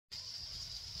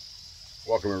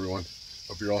Welcome everyone.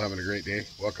 Hope you're all having a great day.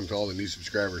 Welcome to all the new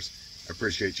subscribers. I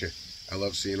appreciate you. I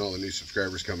love seeing all the new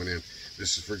subscribers coming in.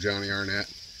 This is for Johnny Arnett.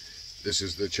 This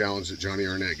is the challenge that Johnny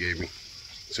Arnett gave me.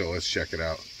 So let's check it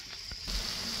out.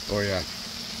 Oh yeah.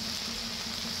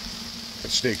 That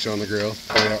steak's on the grill.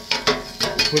 Oh yeah.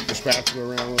 Flip the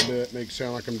spatula around a little bit. Make it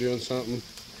sound like I'm doing something.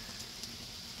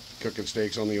 Cooking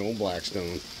steaks on the old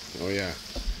Blackstone. Oh yeah.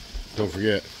 Don't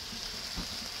forget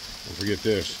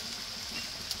this.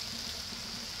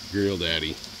 Grill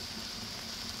Daddy.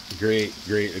 Great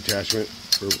attachment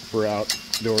for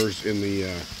outdoors in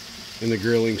the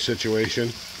grilling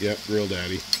situation. Yep, Grill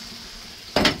Daddy.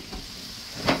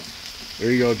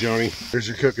 There you go, Johnny. There's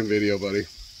your cooking video, buddy.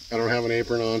 I don't have an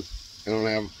apron on. I don't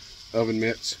have oven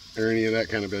mitts or any of that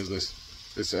kind of business.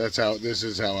 This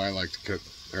is how I like to cook.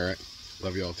 All right.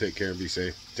 Love you all. Take care and be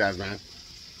safe. TazMan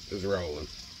is rolling.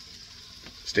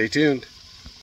 Stay tuned.